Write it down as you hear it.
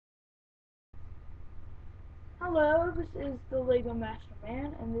Hello, this is the Lego Master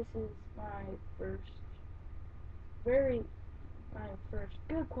Man, and this is my first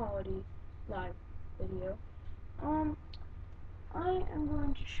good quality live video. I am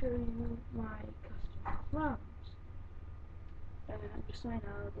going to show you my custom clones. Just so you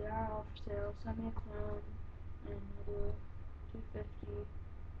know, they are all for sale. Send me a clone, and I'll do it $250.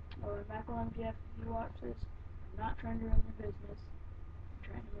 Oh, and back on Jeff, if you watch this, I'm not trying to ruin your business. I'm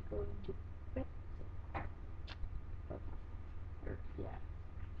trying to make a living too. Okay? Yeah.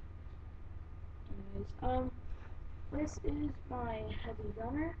 Anyways, this is my heavy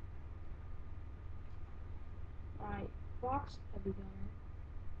gunner, my box heavy gunner.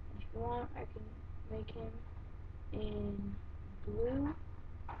 If you want, I can make him in blue.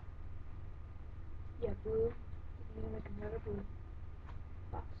 Yeah, blue. I'm gonna make another blue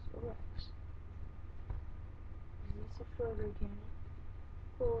box or Rex. This is a photo cannon.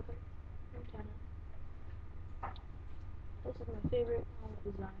 Cool with an antenna. This is my favorite helmet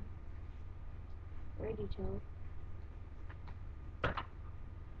design. Very detailed.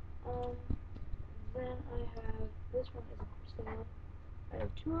 Then I have, this one isn't for sale. I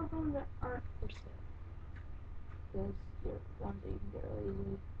have two of them that aren't for sale, because they're ones that you can get really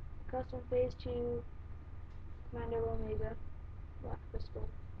easily. Custom Phase 2, Commando Omega, Black Crystal,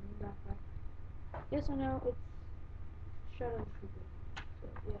 and backpack. Yes, I know, it's Shadow Trooper, so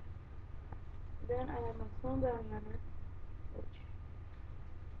yeah. Then I have my Clone Bounty Hunter, which,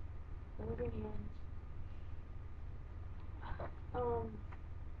 hold your hands.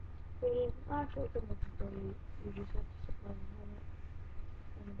 Faded, actually I could make it faded, you just have to supply the helmet,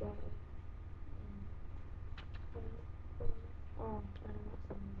 and the guy, and I'm not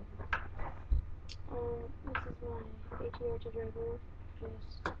saying that. This is my ATR to driver,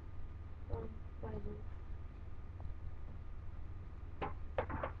 just one visor,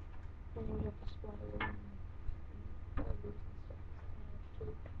 and you have to supply them and visors and stuff,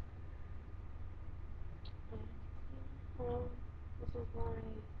 too. And, this is my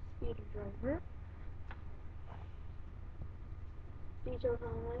speeder driver. Detailed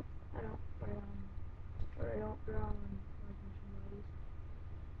helmet. I don't write on, or I don't draw on mission bodies.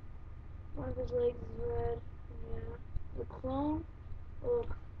 One of his legs is red. Yeah. The clone will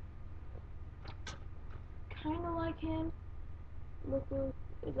look kind of like him.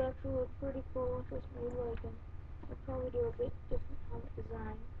 It actually looks pretty cool. Just maybe like him. I'll probably do a bit different helmet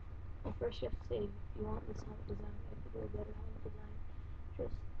design. Well, first you have to save. If you want this helmet design, you have to do a better helmet design.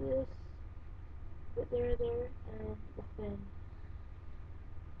 Just this bit there, and the fin.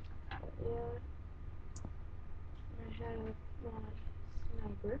 But yeah. And I have my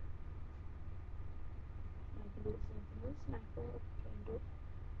sniper. I can do the same thing with sniper. I can change it.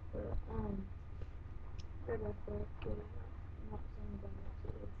 But red rifle. Yeah, I'm not saying about it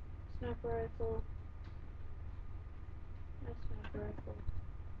too. Sniper rifle. My sniper rifle.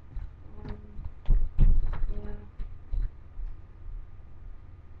 Yeah.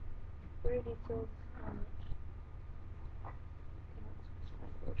 Very detailed helmet.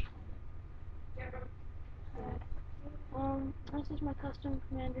 This is my custom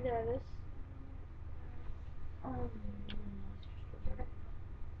Commander Deviss.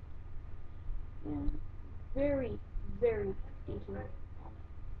 Yeah, very, very detailed helmet.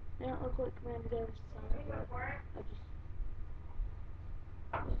 They don't look like Commander Deviss' helmet, but I just,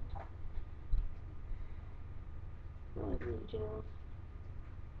 really detailed.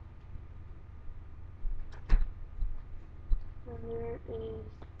 And there is,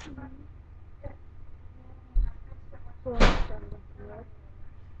 well, I'm starting off the left.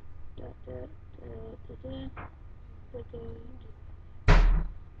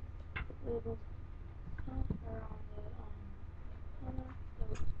 Labels are on the antenna. No,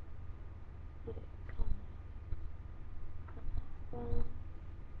 did it come?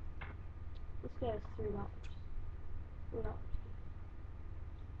 This guy is $3. $3. Yeah,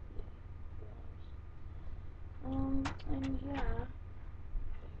 $3. And yeah,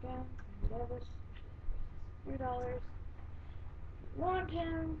 again, Deviss, $3. Want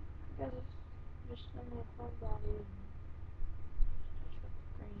him? You guys just send me a phone body and just touch up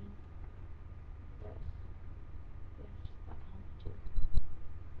the green. Yes. Yeah, just that helmet too.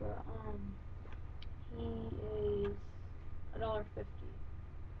 But he is $1.50.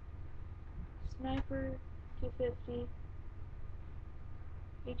 Sniper, $2.50.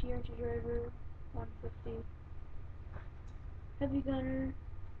 ATR to driver, $1.50. Heavy gunner,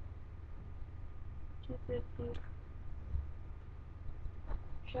 $2.50.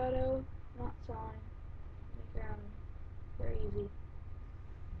 Shadow, not selling. Make your own. Very easy.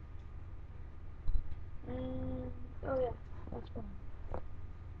 And oh yeah, that's one.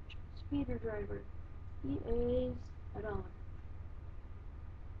 Speeder driver. He is a dollar.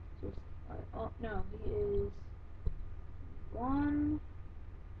 Seriously. Oh no, he is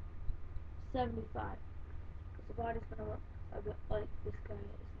 175. Because the body's gonna look a bit like this guy.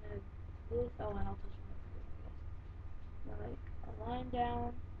 Instead of this, oh, and I'll touch him with this, I guess. Like a line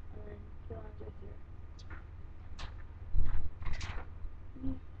down, and then two lines right here.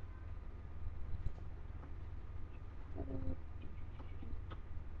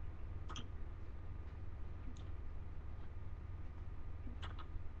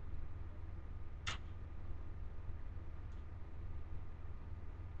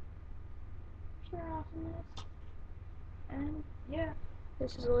 Sure, awesomeness. And yeah,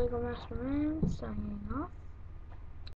 this is the Lego Master Man signing off.